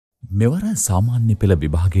මෙවර සාමාන්‍ය පෙළ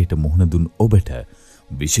විභාගයට මුහුණ දුන් ඔබට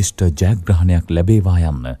විශිෂ්ට ජයග්‍රහණයක් ලැබේවා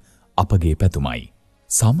යන්න අපගේ පැතුමයි.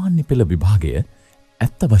 සාමාන්‍ය පෙළ විභාගය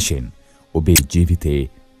ඇත්ත වශයෙන් ඔබේ ජීවිතයේ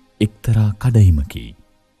එක්තරා කඩයිමකි.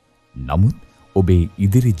 නමුත් ඔබේ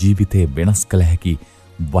ඉදිරි ජීවිතය වෙනස් කළ හැකි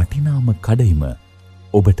වටිනාම කඩයිම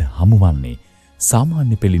ඔබට හමුවන්නේ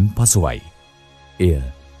සාමාන්‍ය පෙළින් පසුවයි. එය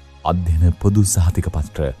අධ්‍යයන පොදු සහතික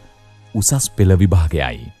පත්‍ර උසස් පෙළ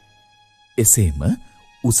විභාගයයි. එසේම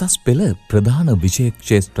උසස් පෙළ ප්‍රධාන විෂය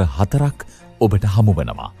ක්ෂේත්‍ර 4ක් ඔබට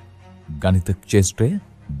හමුවනවා. ගණිත ක්ෂේත්‍රය,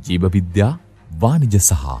 ජීව විද්‍යා, වාණිජ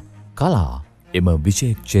සහ කලා එම විෂය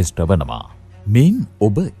ක්ෂේත්‍ර වනවා. මෙයින්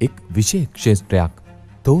ඔබ එක් විෂය ක්ෂේත්‍රයක්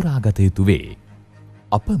තෝරාගත යුතු වේ.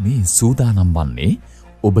 අප මේ සූදානම් වන්නේ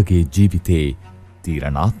ඔබගේ ජීවිතයේ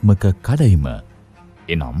තීරණාත්මක කඩයිම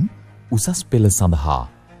එනම් උසස් පෙළ සඳහා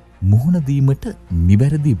මුහුණ දීමට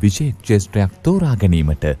නිවැරදි විෂය ක්ෂේත්‍රයක් තෝරා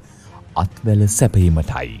ගැනීමට අත්වැල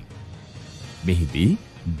සැපීමටයි. මෙහිදී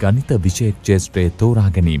ගණිත විෂය ක්ෂේත්‍රය තෝරා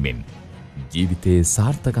ගැනීමෙන් ජීවිතයේ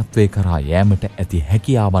සාර්ථකත්වය කරා යෑමට ඇති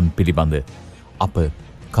හැකියාවන් පිළිබඳ අප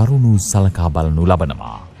කරුණු සලකා බලනු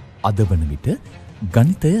ලබනවා. අද වන විට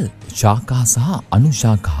ගණිතය ශාඛා සහ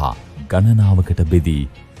අනුශාඛා ගණනාවකට බෙදී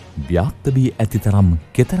ව්‍යාප්ත වී ඇතිතරම්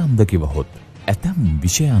කෙතරම්ද කිවහොත් ඇතැම්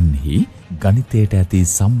විෂයන්හි ගණිතයට ඇති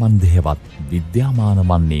සම්බන්ධයවත් විද්‍යාමාන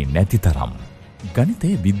වන්නේ නැති තරම්. ගණිතය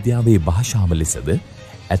විද්‍යාවේ භාෂාව ලෙසද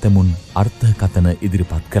ඇතමුන් අර්ථකථන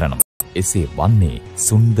ඉදිරිපත් කරනවා. එසේ වන්නේ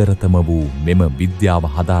සුන්දරතම වූ මෙම විද්‍යාව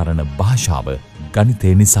හදාරන භාෂාව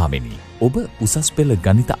ගණිතය නිසාවෙනි. ඔබ උසස් පෙළ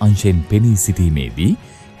ගණිත අංශයෙන් පෙනී සිටීමේදී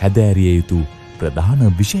හැදෑරිය යුතු ප්‍රධාන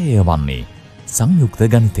විෂයය වන්නේ සංයුක්ත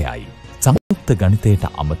ගණිතයයි. සංයුක්ත ගණිතයට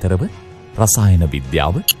අමතරව රසායන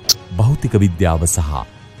විද්‍යාව, භෞතික විද්‍යාව සහ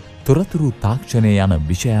තොරතුරු තාක්ෂණය යන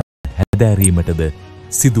විෂයන් හැදෑරීමටද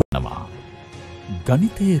සිදුවනවා.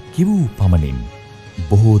 ගණිතය කිවූ පමණින්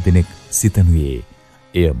බොහෝ දෙනෙක් සිතනුයේ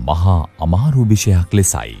එය මහා අමාරු විෂයක්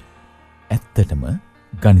ලෙසයි. ඇත්තටම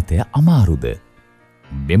ගණිතය අමාරුද?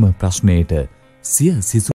 මෙම ප්‍රශ්නයට සිය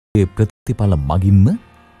සිසුගේ ප්‍රතිඵල මගින්ම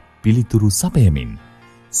පිළිතුරු සපයමින්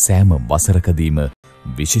සෑම වසරකදීම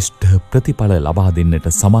විශිෂ්ට ප්‍රතිඵල ලබා දෙන්නට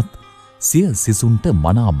සමත් සිය සිසුන්ට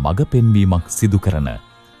මනා මඟ පෙන්වීමක් සිදු කරන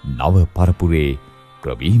නව පරපුරේ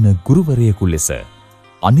ප්‍රවීණ ගුරුවරයෙකු ලෙස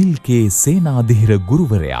Anil.K.Senadeera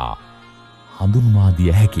ගුරුවරයා හඳුන්වා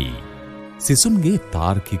දිය හැකියි. සිසුන්ගේ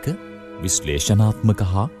තාර්කික, විශ්ලේෂණාත්මක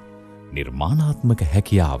හා නිර්මාණාත්මක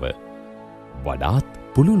හැකියාව වඩාත්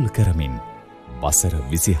පුළුල් කරමින් වසර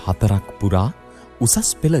 24ක් පුරා උසස්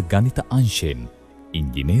පෙළ ගණිත අංශයෙන්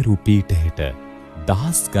ඉංජිනේරු පීඨයට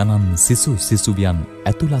දහස් ගණන් සිසුවියන්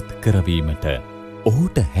ඇතුළත් කරවීමට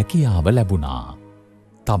ඔහුට හැකියාව ලැබුණා.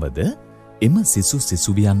 තවද එම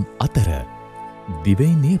සිසුවියන් අතර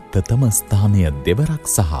දිවයිනේ ප්‍රථම ස්ථානය දෙවරක්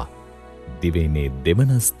සහ දිවයිනේ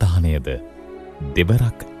දෙවන ස්ථානයද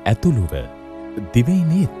දෙවරක් ඇතුළුව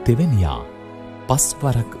දිවයිනේ තෙවැනියා 5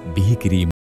 වරක් බිහි කිරීම